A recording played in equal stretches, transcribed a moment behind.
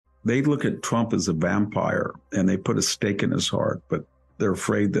They look at Trump as a vampire and they put a stake in his heart, but they're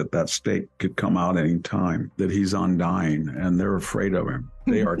afraid that that stake could come out any time, that he's undying, and they're afraid of him.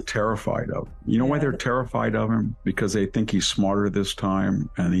 They are terrified of him. You know why they're terrified of him? Because they think he's smarter this time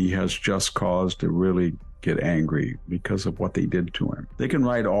and he has just cause to really get angry because of what they did to him. They can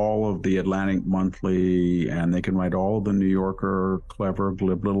write all of the Atlantic Monthly and they can write all of the New Yorker clever,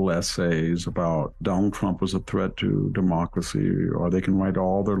 glib little essays about Donald Trump was a threat to democracy, or they can write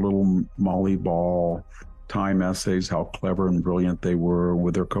all their little Molly Ball Time essays, how clever and brilliant they were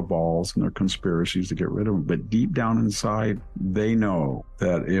with their cabals and their conspiracies to get rid of him. But deep down inside, they know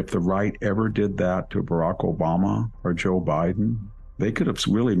that if the right ever did that to Barack Obama or Joe Biden, they could have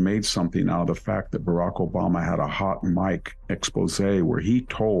really made something out of the fact that Barack Obama had a hot mic expose where he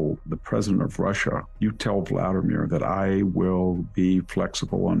told the president of Russia, you tell Vladimir that I will be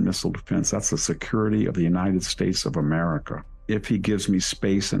flexible on missile defense. That's the security of the United States of America, if he gives me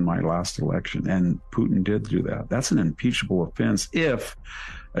space in my last election. And Putin did do that. That's an impeachable offense if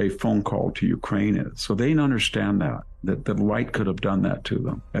a phone call to Ukraine is. So they understand that the right could have done that to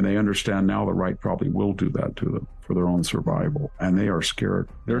them. And they understand now the right probably will do that to them for their own survival. And they are scared.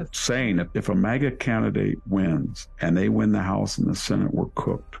 They're saying if a MAGA candidate wins and they win the House and the Senate, we're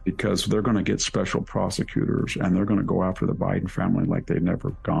cooked, because they're going to get special prosecutors and they're going to go after the Biden family like they've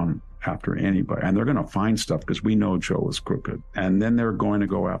never gone after anybody. And they're going to find stuff because we know Joe is crooked. And then they're going to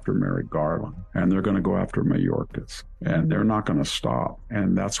go after Merrick Garland and they're going to go after Mayorkas, and they're not going to stop.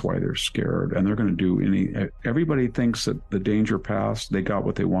 And that's why they're scared. And they're going to do everybody thinks that the danger passed. They got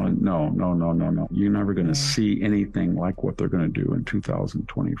what they wanted. No. You're never going to see anything like what they're going to do in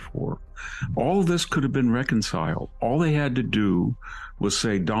 2024. All of this could have been reconciled. All they had to do was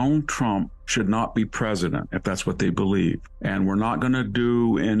say Donald Trump should not be president, if that's what they believe. And we're not going to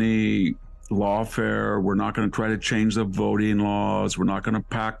do any lawfare. We're not going to try to change the voting laws. We're not going to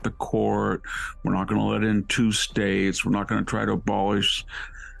pack the court. We're not going to let in 2 states. We're not going to try to abolish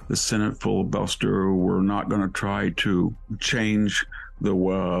the Senate filibuster. We're not going to try to change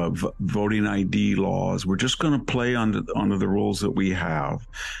the voting ID laws. We're just going to play under the rules that we have.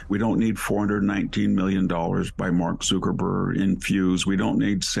 We don't need $419 million by Mark Zuckerberg infused. We don't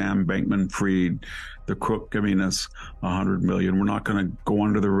need Sam Bankman-Fried, the crook, giving us $100 million. We're not going to go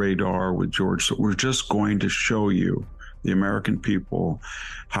under the radar with George. So we're just going to show you, the American people,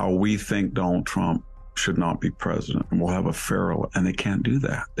 how we think Donald Trump should not be president, and we'll have a fair, and they can't do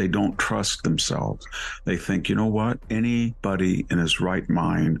that. They don't trust themselves. They think, you know what? Anybody in his right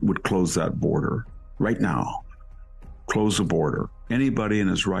mind would close that border right now. Close the border. Anybody in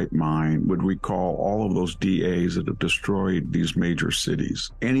his right mind would recall all of those DAs that have destroyed these major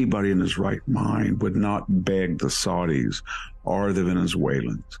cities. Anybody in his right mind would not beg the Saudis or the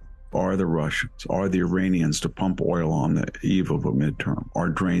Venezuelans or the Russians or the Iranians to pump oil on the eve of a midterm or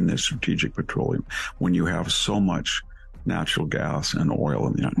drain their strategic petroleum when you have so much natural gas and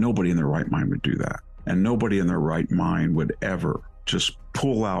oil. Nobody in their right mind would do that. And nobody in their right mind would ever just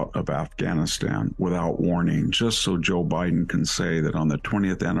pull out of Afghanistan without warning, just so Joe Biden can say that on the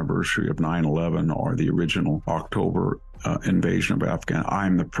 20th anniversary of 9/11 or the original October invasion of Afghanistan,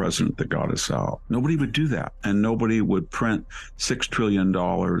 I'm the president that got us out. Nobody would do that. And nobody would print $6 trillion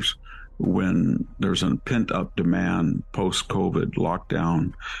when there's a pent-up demand post-COVID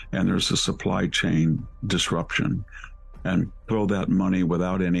lockdown and there's a supply chain disruption, and throw that money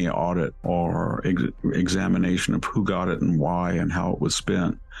without any audit or examination of who got it and why and how it was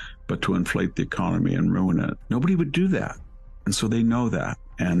spent, but to inflate the economy and ruin it. Nobody would do that. And so they know that.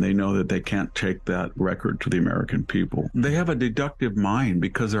 And they know that they can't take that record to the American people. They have a deductive mind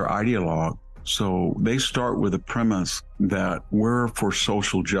because they're ideologue. So they start with the premise that we're for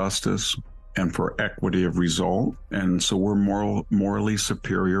social justice and for equity of result. And so we're morally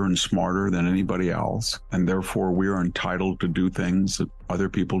superior and smarter than anybody else. And therefore we are entitled to do things that other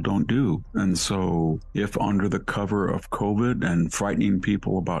people don't do. And so if under the cover of COVID and frightening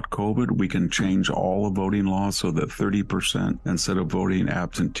people about COVID, we can change all the voting laws so that 30% instead of voting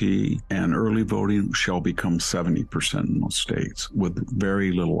absentee and early voting shall become 70% in most states with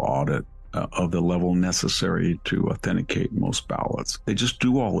very little audit of the level necessary to authenticate most ballots. They just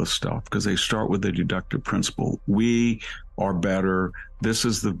do all this stuff because they start with the deductive principle. We are better. This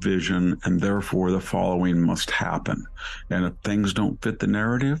is the vision, and therefore the following must happen. And if things don't fit the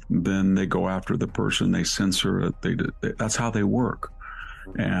narrative, then they go after the person, they censor it. That's how they work.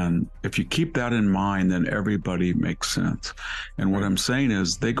 And if you keep that in mind, then everybody makes sense. And what I'm saying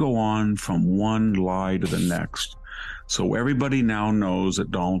is they go on from one lie to the next. So everybody now knows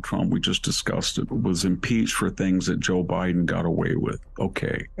that Donald Trump, we just discussed it, was impeached for things that Joe Biden got away with.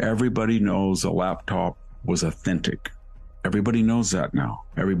 Okay. Everybody knows the laptop was authentic. Everybody knows that now.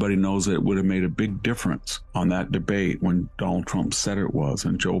 Everybody knows that it would have made a big difference on that debate when Donald Trump said it was,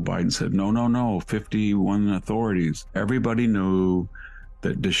 and Joe Biden said, no, 51 authorities. Everybody knew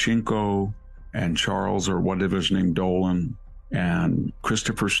that Danchenko and Charles, or whatever his name, Dolan, and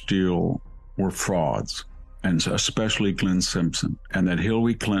Christopher Steele were frauds, and especially Glenn Simpson, and that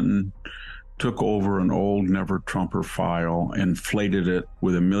Hillary Clinton took over an old Never-Trumper file, inflated it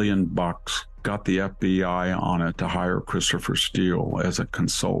with $1 million, got the FBI on it to hire Christopher Steele as a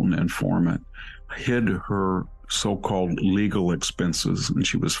consultant informant, hid her so-called legal expenses, and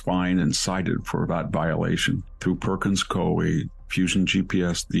she was fined and cited for that violation through Perkins Coie, Fusion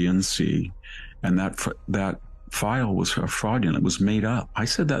GPS, DNC, and that file was fraudulent. It was made up. I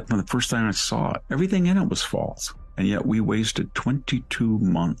said that from the first time I saw it. Everything in it was false, and yet we wasted 22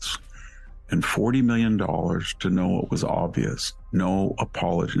 months and $40 million to know what was obvious. No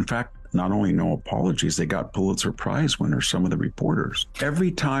apology. In fact, not only no apologies, they got Pulitzer Prize winners, some of the reporters. Every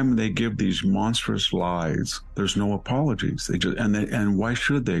time they give these monstrous lies, there's no apologies. And why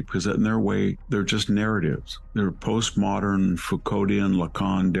should they? Because in their way, they're just narratives. They're postmodern Foucauldian,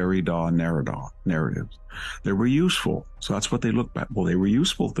 Lacan, Derrida narratives. They were useful. So that's what they look back. Well, they were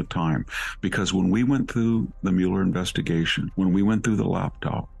useful at the time, because when we went through the Mueller investigation, when we went through the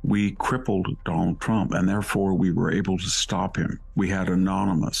laptop, we crippled Donald Trump, and therefore we were able to stop him. We had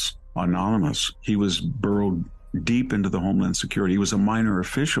Anonymous. He was burrowed deep into the Homeland Security. He was a minor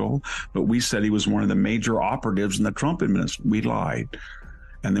official, but we said he was one of the major operatives in the Trump administration. We lied.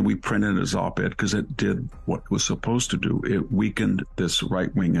 And then we printed his op-ed because it did what it was supposed to do. It weakened this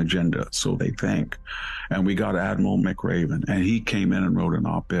right-wing agenda, so they think. And we got Admiral McRaven, and he came in and wrote an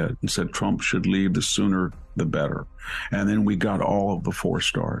op-ed and said Trump should leave, the sooner the better. And then we got all of the 4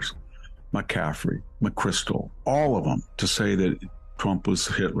 stars, McCaffrey, McChrystal, all of them, to say that Trump was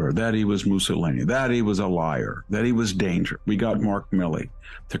Hitler, that he was Mussolini, that he was a liar, that he was danger. We got Mark Milley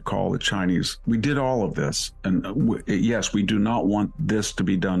to call the Chinese. We did all of this. And yes, we do not want this to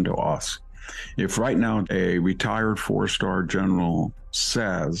be done to us. If right now a retired 4-star general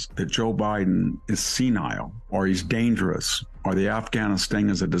says that Joe Biden is senile, or he's dangerous, or the Afghanistan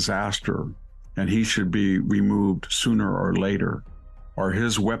is a disaster, and he should be removed sooner or later, or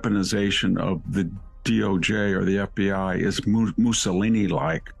his weaponization of the DOJ or the FBI is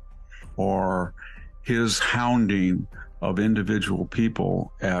Mussolini-like, or his hounding of individual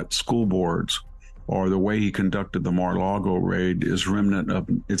people at school boards, or the way he conducted the Mar-a-Lago raid is remnant of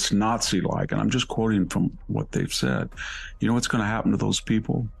it's Nazi-like. And I'm just quoting from what they've said. You know what's going to happen to those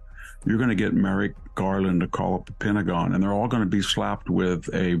people? You're going to get Merrick Garland to call up the Pentagon, and they're all going to be slapped with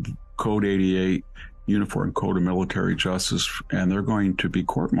a Code 88 Uniform Code of Military Justice, and they're going to be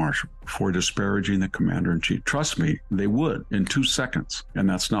court-martialed for disparaging the commander-in-chief. Trust me, they would in 2 seconds, and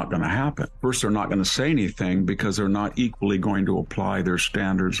that's not going to happen. First, they're not going to say anything because they're not equally going to apply their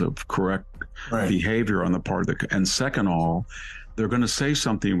standards of correct behavior on the part of and second all, they're going to say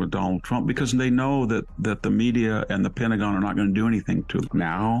something with Donald Trump because they know that the media and the Pentagon are not going to do anything to them.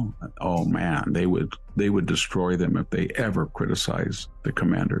 Now, oh man, they would destroy them if they ever criticize the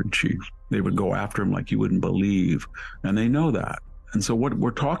commander-in-chief. They would go after him like you wouldn't believe, and they know that. And so what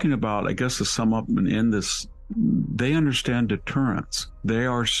we're talking about, I guess, to sum up and end this, they understand deterrence. They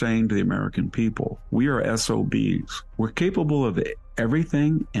are saying to the American people, we are SOBs. We're capable of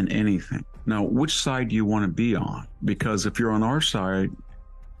everything and anything. Now, which side do you want to be on? Because if you're on our side,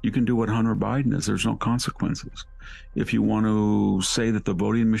 you can do what Hunter Biden is. There's no consequences. If you want to say that the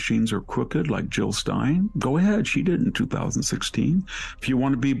voting machines are crooked, like Jill Stein, go ahead. She did in 2016. If you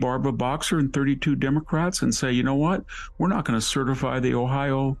want to be Barbara Boxer and 32 Democrats and say, you know what, we're not going to certify the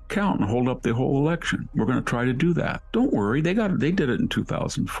Ohio count and hold up the whole election. We're going to try to do that. Don't worry. They did it in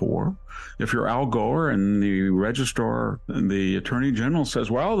 2004. If you're Al Gore and the registrar and the attorney general says,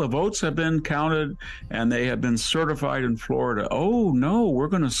 well, the votes have been counted and they have been certified in Florida. Oh, no, we're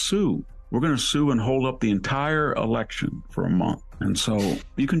going to sue. We're going to sue and hold up the entire election for a month. And so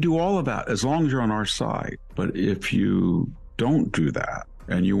you can do all of that as long as you're on our side. But if you don't do that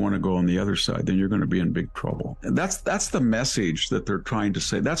and you want to go on the other side, then you're going to be in big trouble. And that's the message that they're trying to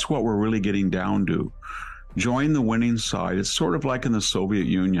say. That's what we're really getting down to. Join the winning side. It's sort of like in the Soviet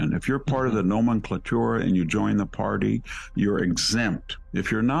Union. If you're part of the nomenclatura and you join the party, you're exempt.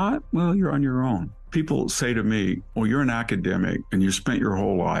 If you're not, well, you're on your own. People say to me, well, you're an academic and you spent your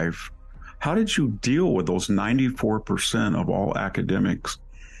whole life. How did you deal with those 94% of all academics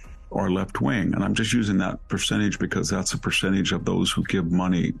are left-wing? And I'm just using that percentage because that's a percentage of those who give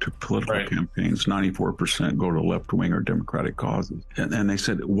money to political campaigns. 94% go to left-wing or Democratic causes. And they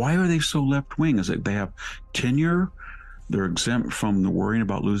said, why are they so left-wing? Is it they have tenure? They're exempt from the worrying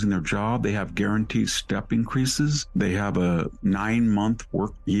about losing their job. They have guaranteed step increases. They have a 9-month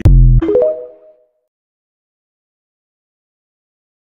work year.